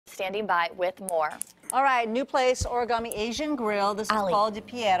standing by with more. All right, new place, Origami Asian Grill. This is called Di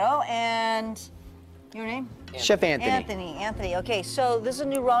Piero, and your name? Chef Anthony. Anthony. Okay, so this is a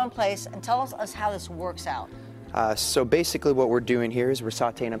new ramen place, and tell us how this works out. So basically what we're doing here is we're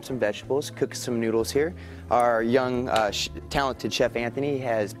sauteing up some vegetables, cooking some noodles here. Our young, talented Chef Anthony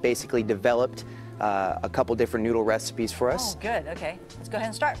has basically developed a couple different noodle recipes for us. Oh, good. Okay, let's go ahead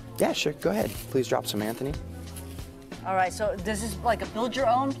and start. Yeah, sure. Go ahead. Please drop some, Anthony. All right, so does this like a build your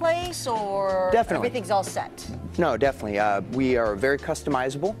own place, or Definitely. everything's all set? No, definitely. We are very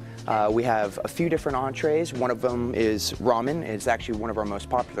customizable. We have a few different entrees. One of them is ramen. It's actually one of our most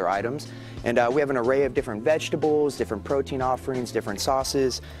popular items. And we have an array of different vegetables, different protein offerings, different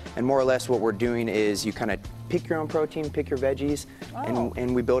sauces. And more or less what we're doing is you kind of pick your own protein, pick your veggies,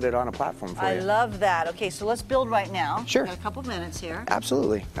 and we build it on a platform for you. I love that. Okay, so let's build right now. Sure. We've got a couple minutes here.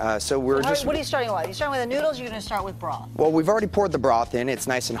 Absolutely. What are you starting with? Are you starting with the noodles, or are you going to start with broth? Well, we've already poured the broth in. It's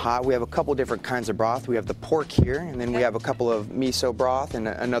nice and hot. We have a couple different kinds of broth. We have the pork here, and then we have a couple of miso broth and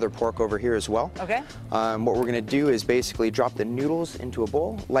another pork over here as well. Okay. What we're going to do is basically drop the noodles into a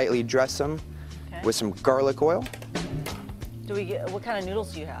bowl, lightly dress them with some garlic oil. What kind of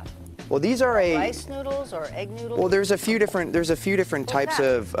noodles do you have? Well, these are rice noodles or egg noodles? Well, there's a few different types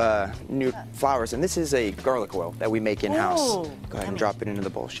of flours, and this is a garlic oil that we make in-house. Go ahead and drop it into the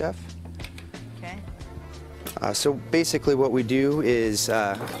bowl, Chef. Okay. So basically what we do is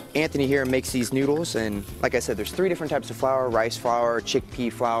Anthony here makes these noodles, and like I said, there's 3 different types of flour: rice flour,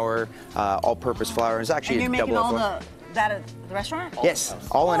 chickpea flour, all-purpose flour. It's actually and you're making all that at the restaurant? Yes,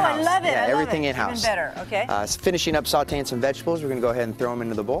 all in-house. I love it. Yeah, everything in-house. Even better. Okay. Finishing up sauteing some vegetables, we're going to go ahead and throw them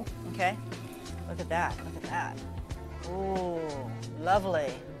into the bowl. Okay. Look at that. Look at that. Ooh,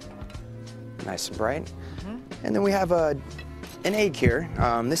 lovely. Nice and bright. And then we have an egg here.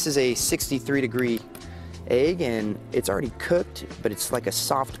 This is a 63-degree egg, and it's already cooked, but it's like a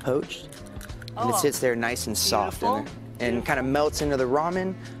soft poached. And it sits there nice and soft and kind of melts into the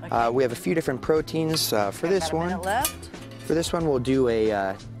ramen. We have a few different proteins for this one. About a minute left. For this one, we'll do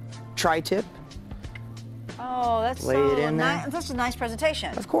a tri-tip. Oh, that's Lay it in there. That's a nice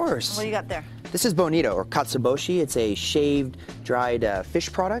presentation. Of course. What do you got there? This is bonito, or katsuboshi. It's a shaved, dried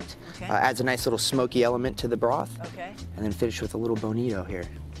fish product. Okay. Adds a nice little smoky element to the broth. Okay. And then finish with a little bonito here.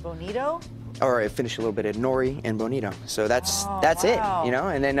 Bonito? Or finish a little bit of nori and bonito. So that's it, you know.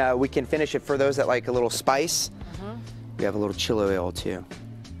 And then we can finish it for those that like a little spice. We have a little chili oil too.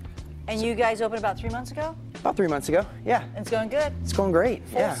 And you guys opened about 3 months ago? About 3 months ago, yeah. It's going good? It's going great,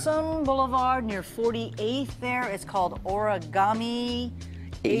 Folsom Boulevard near 48th there. It's called Origami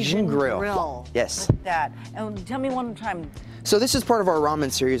Asian Grill. Yes. Look at that. And tell me one more time. So this is part of our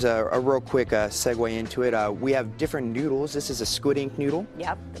ramen series, a real quick segue into it. We have different noodles. This is a squid ink noodle.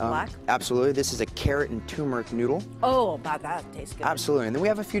 Yep, the black. Absolutely. This is a carrot and turmeric noodle. Oh, that tastes good. Absolutely. And then we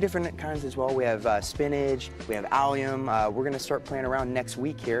have a few different kinds as well. We have spinach, we have allium. We're going to start playing around next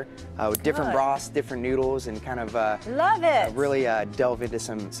week here with different broths, different noodles, and kind of love it. Really delve into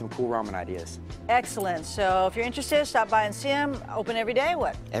some cool ramen ideas. Excellent. So if you're interested, stop by and see them. Open every day?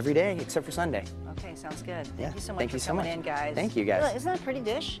 What? Every day except for Sunday. Okay, sounds good. Yeah. Thank you so much for coming in, guys. Thank you, guys. Isn't that a pretty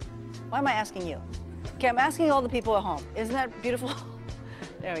dish? Why am I asking you? Okay, I'm asking all the people at home. Isn't that beautiful?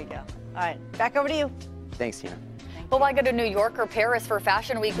 There we go. All right, back over to you. Thanks, Tina. Well, why go to New York or Paris for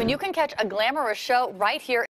Fashion Week when you can catch a glamorous show right here